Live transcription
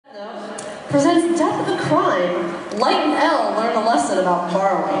presents Death of a Crime. Light and L learn a lesson about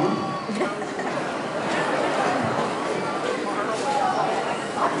borrowing.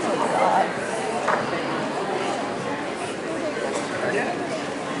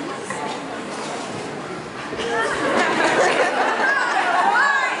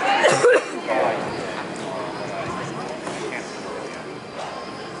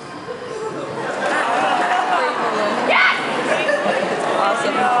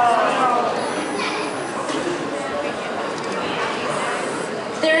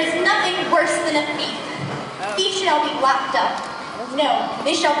 There is nothing worse than a thief. Thieves shall be locked up. No,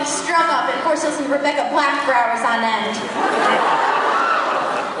 they shall be strung up and force us and Rebecca Black for hours on end.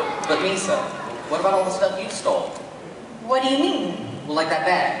 But Misa, what about all the stuff you stole? What do you mean? Well, like that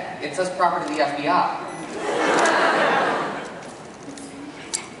bag. It says property of the FBI.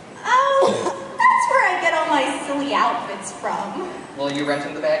 Oh, that's where I get all my silly outfits from. Well, are you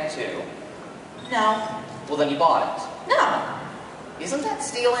renting the bag too? No. Well, then you bought it. No. Isn't that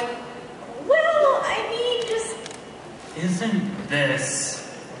stealing? Well, I mean, just... Isn't this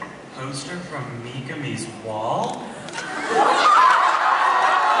poster from Mikami's wall?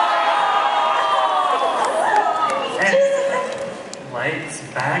 And Light's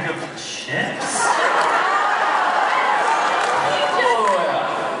bag of chips?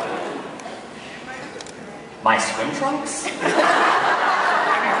 My swim trunks? These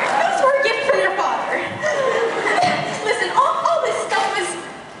were a gift from your father. Listen, all this stuff was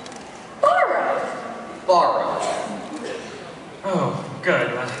borrowed. Borrowed. Oh, good.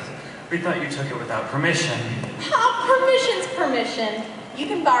 We thought you took it without permission. Permission's permission. You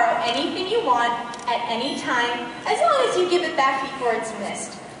can borrow anything you want at any time, as long as you give it back before it's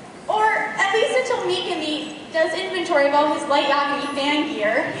missed. Or at least until Mikami does inventory of all his Light Yagami fan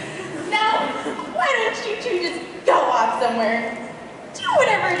gear. Now, why don't you two just go off somewhere? Do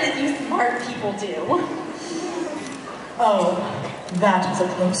whatever it is you smart people do. Oh, that was a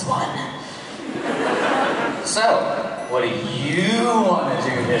close one. So, what do you want to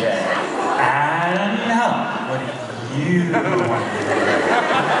do today? I don't know. What do you want to do?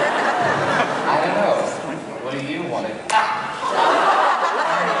 I don't know. What do you want to do?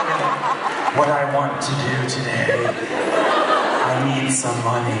 What I want to do today. I need some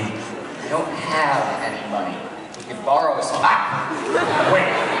money. I don't have any money. We could borrow some.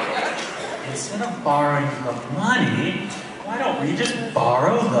 Wait. Instead of borrowing the money, why don't we just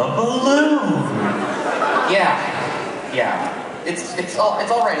borrow the balloon? Yeah. It's all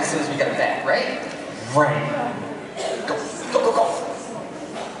right as soon as we get it back, right? Right. Go.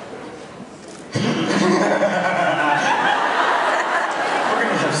 We're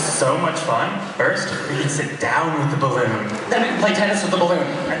gonna have so much fun. First, we can sit down with the balloon. Then we can play tennis with the balloon.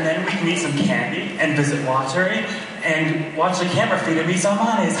 And then we can eat some candy and visit Watery and watch the camera feed at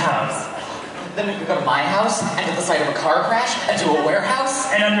Misamane's house. Then we can go to my house and to the site of a car crash and to a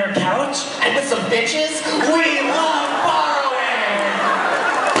warehouse And under a couch. and with some bitches. We love borrowing!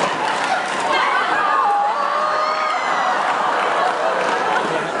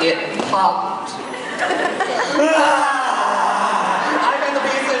 It popped. I got the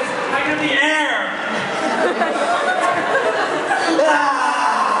pieces. I got the air.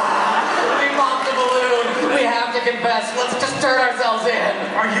 We popped the balloon. We have to confess. Let's just turn ourselves in.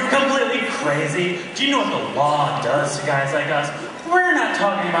 Are you completely crazy? Do you know what the law does to guys like us? We're not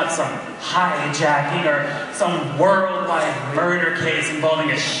talking about some hijacking or some worldwide murder case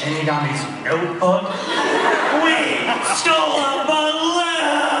involving a Shinigami's notebook. We stole a balloon!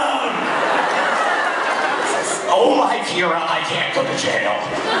 Oh my Kira, I can't go to jail.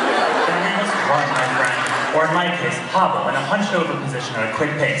 Then we must run, my friend. Or in my case, hobble in a hunched over position at a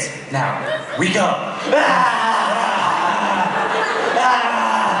quick pace. Now, we go.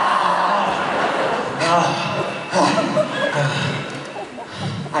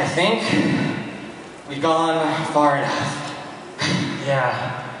 I think we've gone far enough.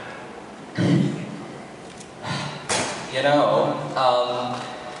 Yeah. You know,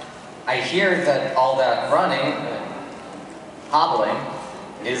 I hear that all that running, hobbling,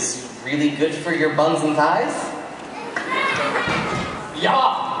 is really good for your buns and thighs?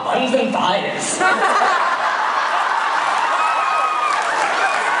 Yeah, buns and thighs.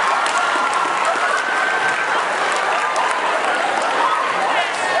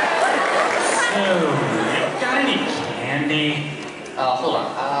 Got any candy? Hold on.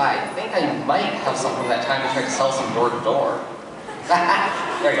 I think I might have some from that time we tried to sell some door to door.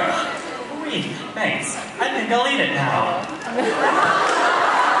 There you go. Sweet, thanks. I think I'll eat it now.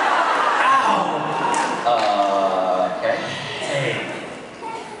 Ow! Okay. Hey.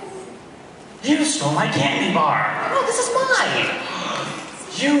 You stole my candy bar. No, this is mine.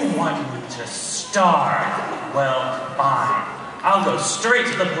 You want me to starve? Well, fine. I'll go straight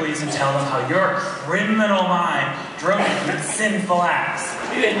to the police and tell them how your criminal mind drove you to commit sinful acts.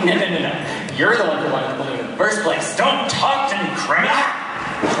 No. You're the one who wanted the balloon in the first place. Don't talk to me, crank!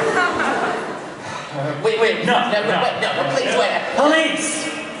 Wait. No, please, wait. Police!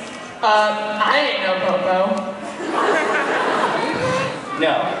 I ain't no popo.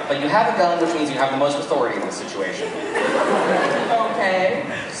 No, but you have a gun, which means you have the most authority in this situation. Okay,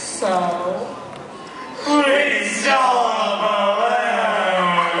 so... Please don't balloon!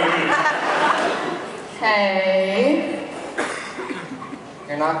 Hey...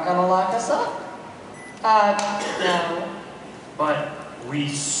 You're not gonna lock us up? No. But we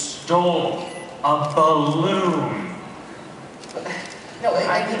stole a balloon. No,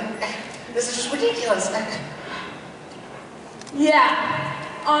 I mean, this is just ridiculous.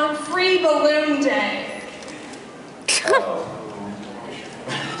 Yeah, on Free Balloon Day. Oh.